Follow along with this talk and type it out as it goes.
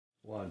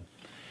1.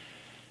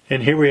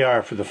 And here we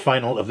are for the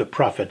final of the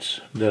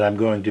prophets that I'm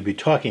going to be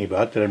talking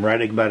about, that I'm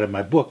writing about in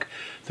my book,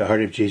 The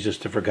Heart of Jesus,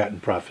 The Forgotten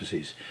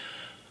Prophecies.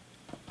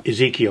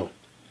 Ezekiel.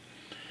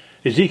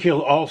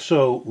 Ezekiel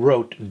also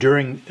wrote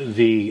during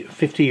the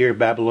 50-year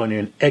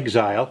Babylonian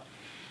exile,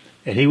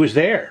 and he was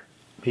there.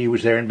 He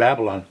was there in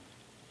Babylon.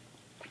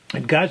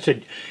 And God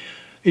said,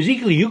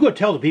 Ezekiel, you go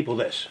tell the people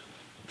this.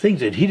 Things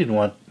that he didn't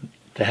want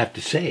to have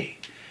to say.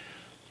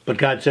 But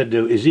God said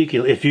to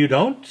Ezekiel, if you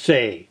don't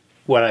say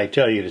what I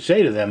tell you to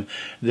say to them,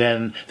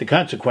 then the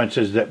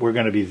consequences that were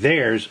going to be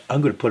theirs,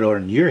 I'm going to put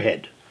on your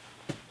head.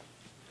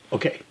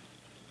 Okay.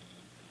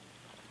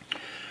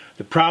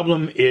 The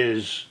problem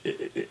is,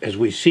 as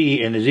we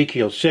see in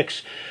Ezekiel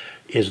 6,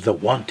 is the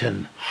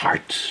wanton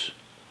hearts.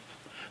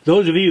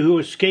 Those of you who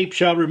escape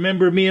shall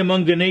remember me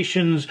among the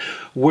nations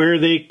where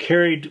they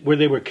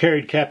were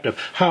carried captive,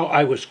 how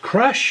I was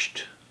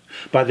crushed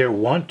by their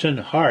wanton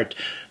heart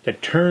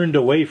that turned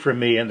away from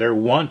me, and their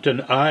wanton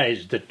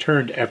eyes that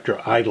turned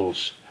after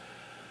idols.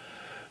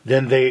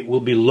 Then they will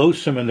be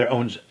loathsome in their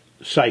own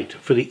sight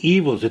for the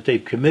evils that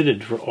they've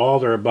committed, for all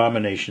their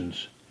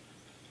abominations.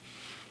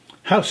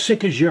 How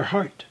sick is your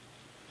heart,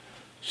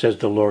 says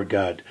the Lord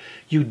God,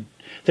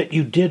 that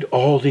you did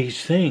all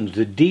these things,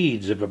 the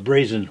deeds of a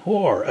brazen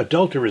whore,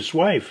 adulterous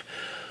wife,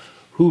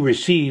 who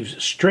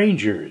receives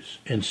strangers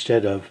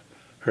instead of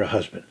her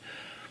husband.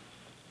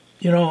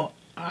 You know,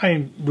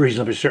 I'm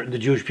reasonably certain the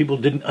Jewish people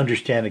didn't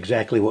understand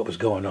exactly what was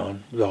going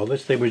on with all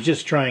this. They were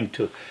just trying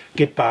to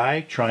get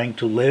by, trying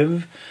to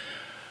live.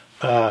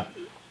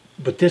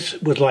 But this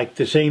was like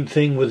the same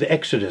thing with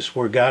Exodus,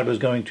 where God was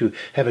going to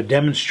have a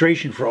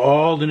demonstration for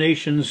all the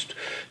nations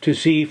to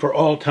see for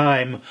all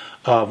time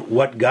of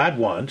what God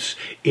wants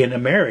in a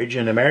marriage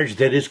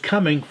that is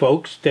coming,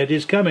 folks, that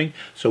is coming,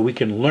 so we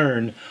can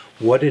learn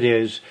what it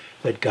is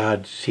that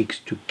God seeks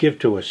to give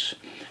to us.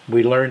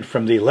 We learned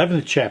from the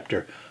 11th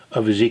chapter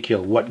of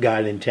Ezekiel what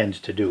God intends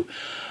to do.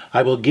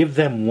 I will give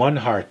them one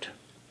heart.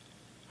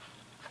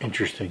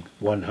 Interesting,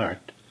 one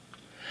heart.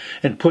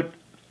 And put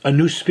a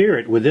new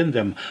spirit within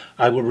them.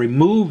 I will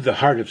remove the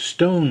heart of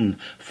stone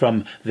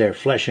from their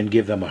flesh and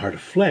give them a heart of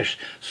flesh,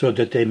 so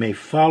that they may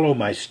follow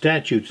my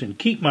statutes and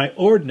keep my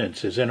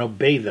ordinances and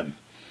obey them.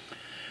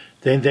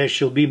 Then they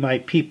shall be my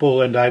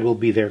people, and I will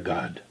be their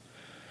God.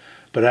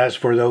 But as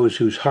for those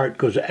whose heart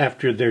goes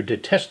after their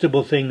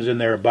detestable things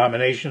and their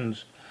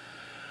abominations,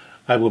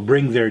 I will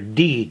bring their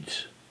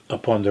deeds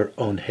upon their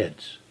own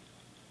heads,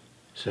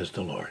 says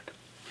the Lord.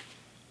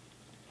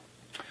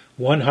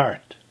 One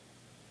heart.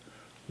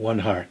 One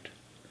heart.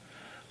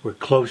 We're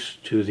close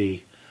to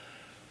the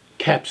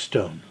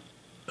capstone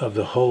of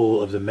the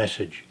whole of the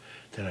message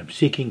that I'm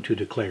seeking to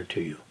declare to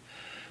you,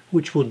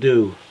 which we'll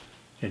do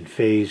in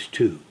phase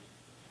 2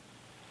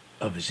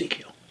 of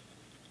Ezekiel.